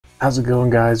How's it going,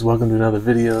 guys? Welcome to another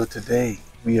video. Today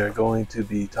we are going to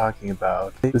be talking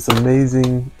about this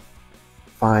amazing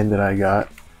find that I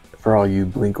got for all you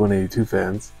Blink-182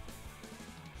 fans.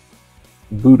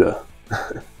 Buddha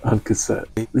on cassette.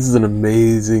 This is an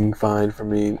amazing find for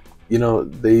me. You know,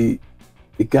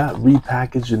 it got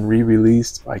repackaged and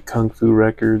re-released by Kung Fu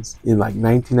Records in like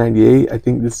 1998. I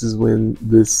think this is when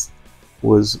this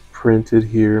was printed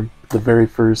here. The very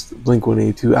first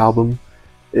Blink-182 album.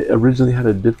 It originally had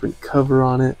a different cover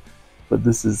on it, but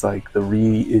this is like the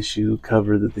reissue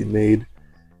cover that they made.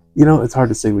 You know, it's hard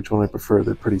to say which one I prefer.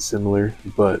 They're pretty similar,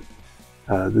 but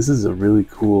this is a really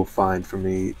cool find for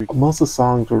me. Most of the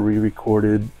songs were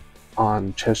re-recorded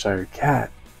on Cheshire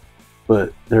Cat,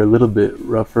 but they're a little bit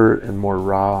rougher and more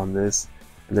raw on this,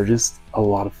 and they're just a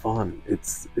lot of fun.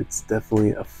 It's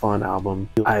definitely a fun album.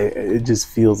 It just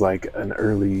feels like an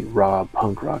early raw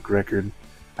punk rock record.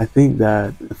 I think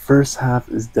that the first half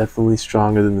is definitely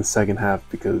stronger than the second half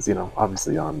because, you know,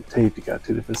 obviously on tape you got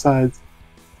two different sides,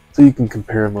 so you can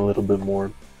compare them a little bit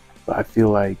more. But I feel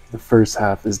like the first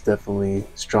half is definitely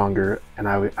stronger, and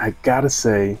I gotta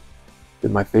say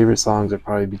that my favorite songs are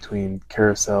probably between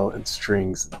Carousel and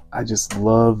Strings. I just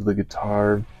love the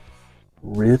guitar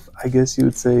riff, I guess you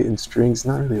would say, in Strings.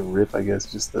 Not really a riff, I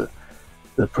guess, just the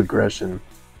progression.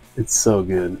 It's so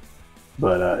good.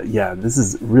 But yeah, this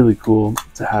is really cool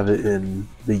to have it in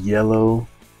the yellow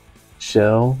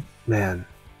shell. Man,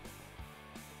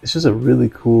 it's just a really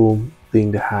cool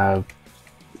thing to have.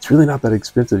 It's really not that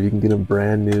expensive. You can get them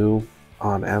brand new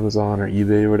on Amazon or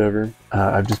eBay or whatever.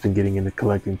 I've just been getting into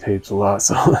collecting tapes a lot,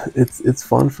 so it's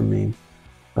fun for me.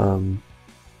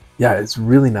 Yeah, it's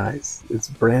really nice. It's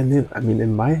brand new. I mean, it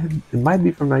might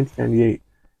be from 1998.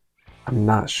 I'm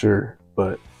not sure,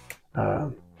 but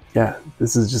yeah,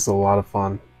 this is just a lot of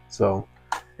fun. So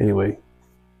anyway,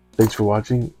 thanks for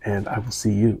watching, and I will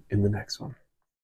see you in the next one.